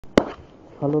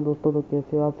Hello दोस्तों, तो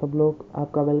कैसे हो आप सब लोग।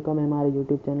 आपका वेलकम है हमारे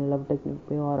यूट्यूब चैनल लव टेक्निक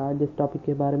पे। और आज जिस टॉपिक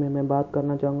के बारे में मैं बात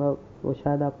करना चाहूँगा वो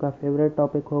शायद आपका फेवरेट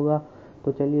टॉपिक होगा।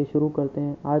 तो चलिए शुरू करते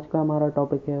हैं। आज का हमारा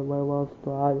टॉपिक है वेयरवॉल्फ।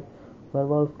 तो आज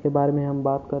वेयरवॉल्फ के बारे में हम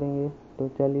बात करेंगे। तो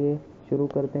चलिए शुरू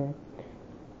करते हैं।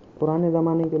 पुराने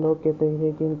ज़माने के लोग कहते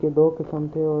हैं कि इनके दो किस्म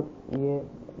थे और ये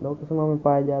दो किस्मों में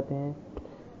पाए जाते हैं।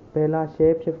 पहला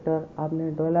शेप शिफ्टर। आपने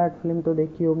ट्वाइलाइट फिल्म तो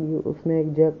देखी होगी, उसमें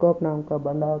एक जैकब नाम का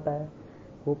बंदा होता है।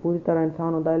 वो पूरी तरह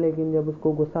इंसान होता है, लेकिन जब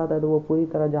उसको गुस्सा आता है तो वो पूरी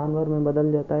तरह जानवर में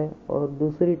बदल जाता है। और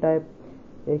दूसरी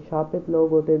टाइप एक शापित लोग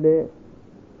होते थे,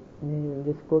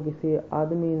 जिसको किसी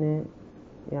आदमी ने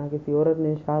या किसी औरत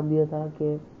ने शाप दिया था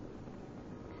कि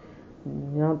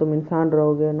ना तुम इंसान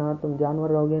रहोगे ना तुम जानवर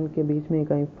रहोगे, इनके बीच में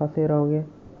कहीं फंसे रहोगे।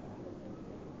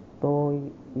 तो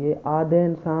ये आधे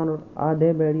इंसान और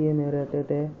आधे भेड़िए में रहते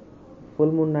थे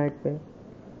फुल मून नाइट पे।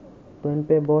 तो इन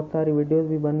पे बहुत सारी वीडियोस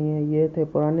भी बनी है। ये थे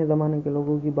पुराने ज़माने के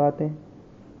लोगों की बातें।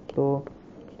 तो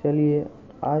चलिए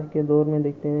आज के दौर में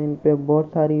देखते हैं। इन पे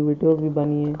बहुत सारी वीडियोस भी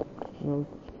बनी है,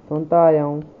 सुनता आया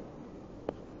हूँ।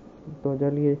 तो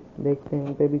चलिए देखते हैं,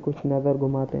 इन पे भी कुछ नज़र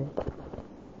घुमाते हैं।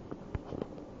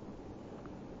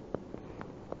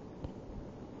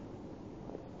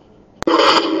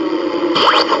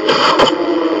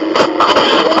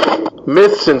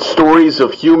 Myths and stories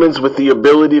of humans with the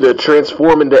ability to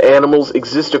transform into animals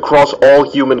exist across all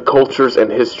human cultures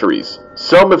and histories.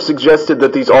 Some have suggested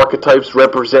that these archetypes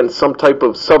represent some type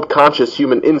of subconscious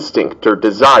human instinct or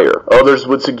desire. Others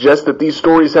would suggest that these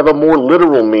stories have a more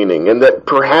literal meaning and that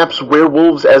perhaps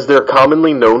werewolves, as they're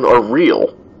commonly known, are real.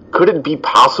 Could it be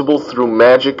possible through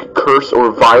magic, curse,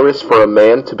 or virus for a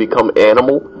man to become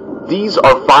animal? These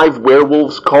are 5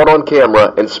 werewolves caught on camera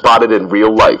and spotted in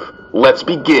real life. Let's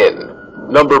begin.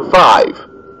 Number 5.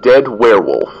 Dead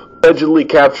werewolf. Allegedly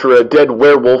capture a dead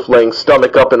werewolf laying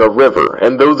stomach up in a river,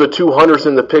 and though the 2 hunters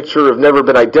in the picture have never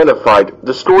been identified,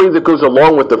 the story that goes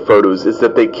along with the photos is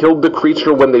that they killed the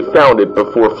creature when they found it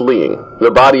before fleeing.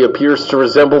 The body appears to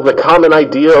resemble the common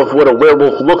idea of what a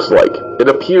werewolf looks like.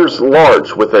 It appears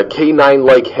large, with a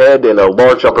canine-like head and a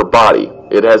large upper body.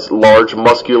 It has large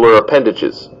muscular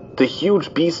appendages. The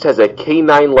huge beast has a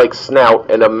canine-like snout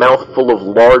and a mouth full of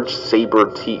large saber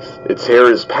teeth. Its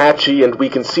hair is patchy and we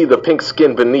can see the pink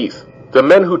skin beneath. The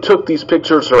men who took these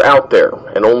pictures are out there,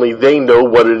 and only they know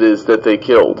what it is that they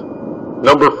killed.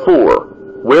 Number 4.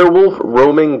 Werewolf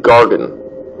roaming garden.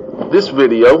 This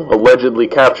video, allegedly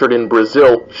captured in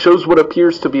Brazil, shows what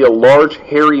appears to be a large,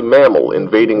 hairy mammal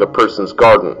invading a person's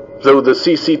garden. Though the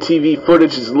CCTV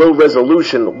footage is low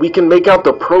resolution, we can make out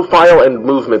the profile and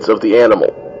movements of the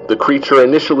animal. The creature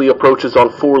initially approaches on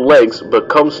 4 legs, but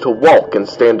comes to walk and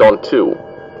stand on 2.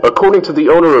 According to the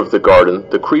owner of the garden,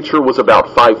 the creature was about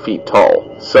 5 feet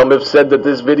tall. Some have said that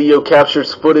this video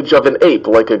captures footage of an ape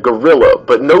like a gorilla,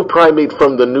 but no primate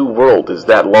from the New World is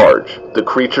that large. The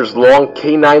creature's long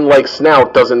canine-like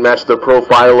snout doesn't match the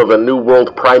profile of a New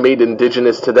World primate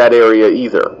indigenous to that area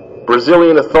either.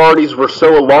 Brazilian authorities were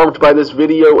so alarmed by this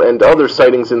video and other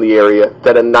sightings in the area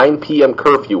that a 9 p.m.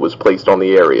 curfew was placed on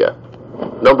the area.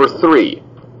 Number 3.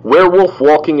 Werewolf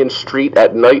walking in street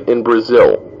at night in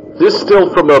Brazil. This still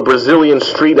from a Brazilian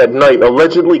street at night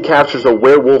allegedly captures a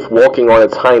werewolf walking on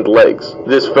its hind legs.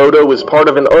 This photo is part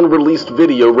of an unreleased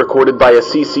video recorded by a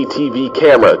CCTV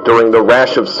camera during the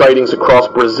rash of sightings across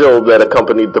Brazil that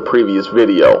accompanied the previous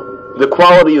video. The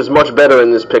quality is much better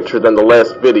in this picture than the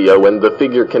last video, and the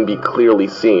figure can be clearly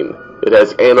seen. It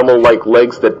has animal-like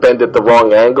legs that bend at the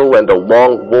wrong angle and a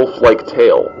long wolf-like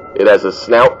tail. It has a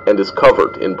snout and is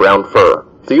covered in brown fur.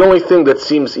 The only thing that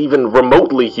seems even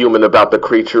remotely human about the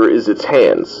creature is its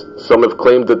hands. Some have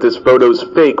claimed that this photo's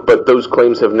fake, but those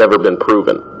claims have never been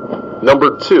proven.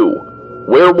 Number 2.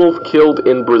 Werewolf killed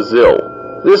in Brazil.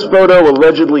 This photo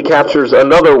allegedly captures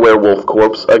another werewolf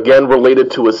corpse, again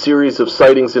related to a series of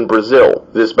sightings in Brazil.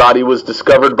 This body was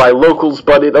discovered by locals,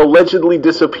 but it allegedly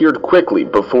disappeared quickly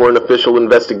before an official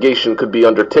investigation could be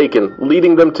undertaken,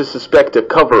 leading them to suspect a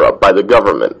cover-up by the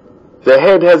government. The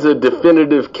head has a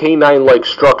definitive canine-like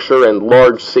structure and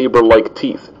large saber-like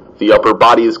teeth. The upper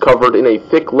body is covered in a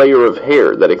thick layer of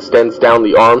hair that extends down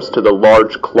the arms to the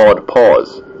large clawed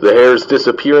paws. The hair is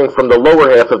disappearing from the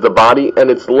lower half of the body, and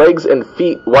its legs and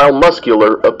feet, while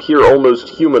muscular, appear almost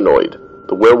humanoid.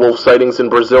 The werewolf sightings in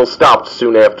Brazil stopped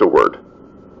soon afterward.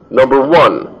 Number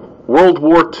 1. World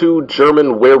War II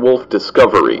German werewolf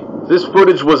discovery. This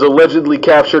footage was allegedly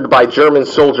captured by German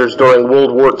soldiers during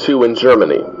World War II in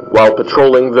Germany. While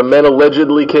patrolling, the men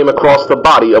allegedly came across the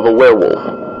body of a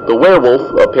werewolf. The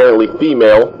werewolf, apparently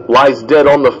female, lies dead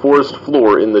on the forest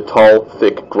floor in the tall,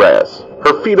 thick grass.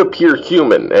 Her feet appear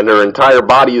human, and her entire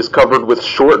body is covered with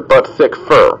short but thick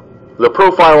fur. The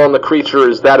profile on the creature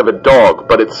is that of a dog,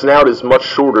 but its snout is much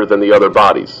shorter than the other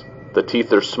bodies. The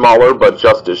teeth are smaller, but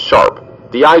just as sharp.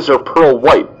 The eyes are pearl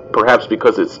white, perhaps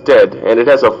because it's dead, and it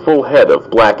has a full head of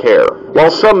black hair.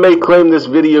 While some may claim this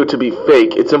video to be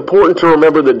fake, it's important to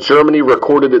remember that Germany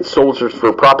recorded its soldiers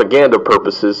for propaganda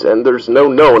purposes, and there's no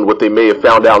knowing what they may have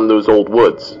found out in those old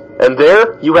woods. And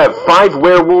there, you have 5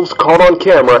 werewolves caught on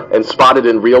camera and spotted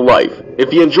in real life.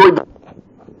 If you enjoyed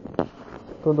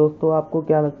तो दोस्तों, आपको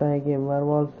क्या लगता है कि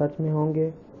वेयरवॉल्फ सच में होंगे?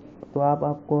 तो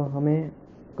आपको हमें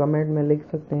कमेंट में लिख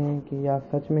सकते हैं कि या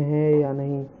सच में है या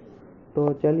नहीं।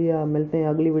 तो चलिए, आप मिलते हैं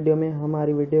अगली वीडियो में।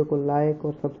 हमारी वीडियो को लाइक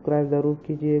और सब्सक्राइब ज़रूर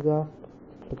कीजिएगा।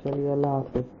 तो चलिए, अल्लाह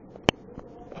हाफ़िज़।